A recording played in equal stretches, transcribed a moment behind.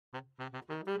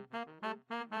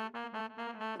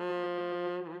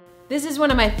This is one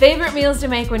of my favorite meals to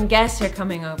make when guests are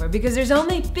coming over because there's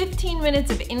only 15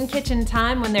 minutes of in-kitchen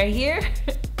time when they're here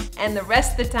and the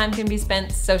rest of the time can be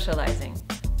spent socializing.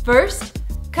 First,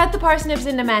 cut the parsnips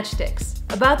into matchsticks,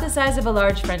 about the size of a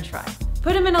large French fry.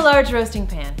 Put them in a large roasting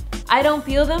pan. I don't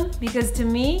peel them because to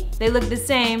me, they look the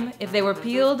same if they were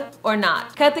peeled or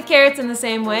not. Cut the carrots in the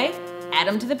same way, add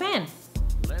them to the pan.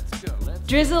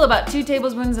 Drizzle about 2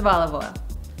 tablespoons of olive oil.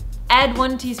 Add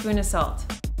 1 teaspoon of salt.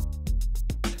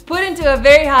 Put into a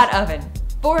very hot oven,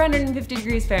 450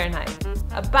 degrees Fahrenheit,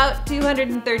 about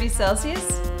 230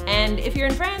 Celsius, and if you're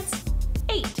in France,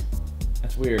 8.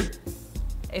 That's weird.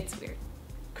 It's weird.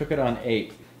 Cook it on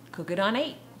 8. Cook it on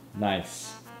 8.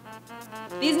 Nice.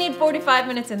 These need 45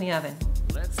 minutes in the oven.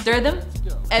 Stir them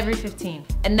every 15.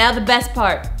 And now the best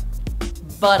part,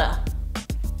 butter.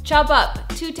 Chop up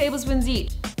 2 tablespoons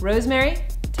each, rosemary,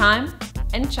 thyme,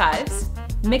 and chives.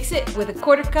 Mix it with a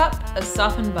 1/4 cup of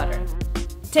softened butter.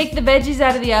 Take the veggies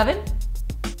out of the oven,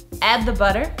 add the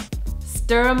butter,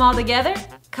 stir them all together,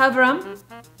 cover them,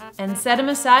 and set them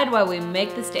aside while we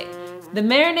make the steak. The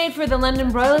marinade for the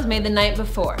London broil is made the night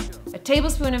before. A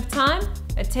tablespoon of thyme,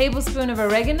 a tablespoon of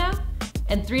oregano,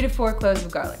 and 3 to 4 cloves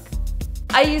of garlic.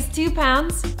 I use 2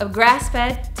 pounds of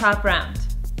grass-fed top round.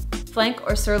 Flank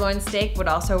or sirloin steak would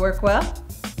also work well.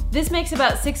 This makes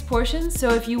about 6 portions, so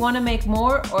if you want to make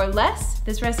more or less,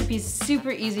 this recipe is super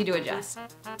easy to adjust.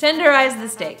 Tenderize the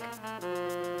steak.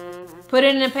 Put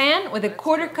it in a pan with a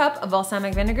 1/4 cup of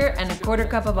balsamic vinegar and a 1/4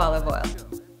 cup of olive oil.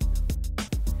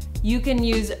 You can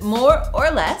use more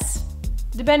or less,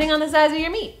 depending on the size of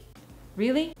your meat.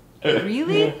 Really?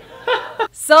 Really?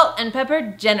 Salt and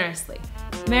pepper generously.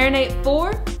 Marinate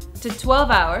 4 to 12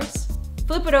 hours.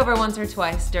 Flip it over once or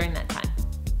twice during that time.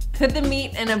 Put the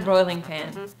meat in a broiling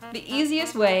pan. The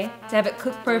easiest way to have it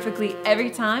cook perfectly every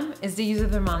time is to use a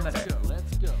thermometer.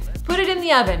 Put it in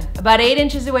the oven, about 8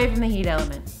 inches away from the heat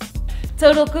element.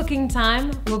 Total cooking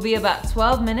time will be about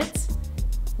 12 minutes.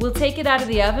 We'll take it out of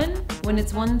the oven when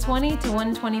it's 120 to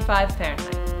 125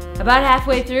 Fahrenheit. About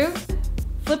halfway through,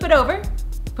 flip it over,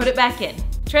 put it back in.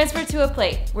 Transfer to a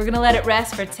plate. We're gonna let it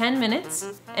rest for 10 minutes,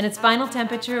 and its final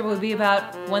temperature will be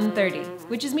about 130,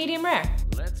 which is medium rare.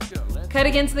 Cut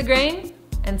against the grain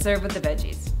and serve with the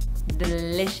veggies.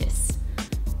 Delicious.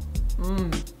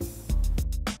 Mmm.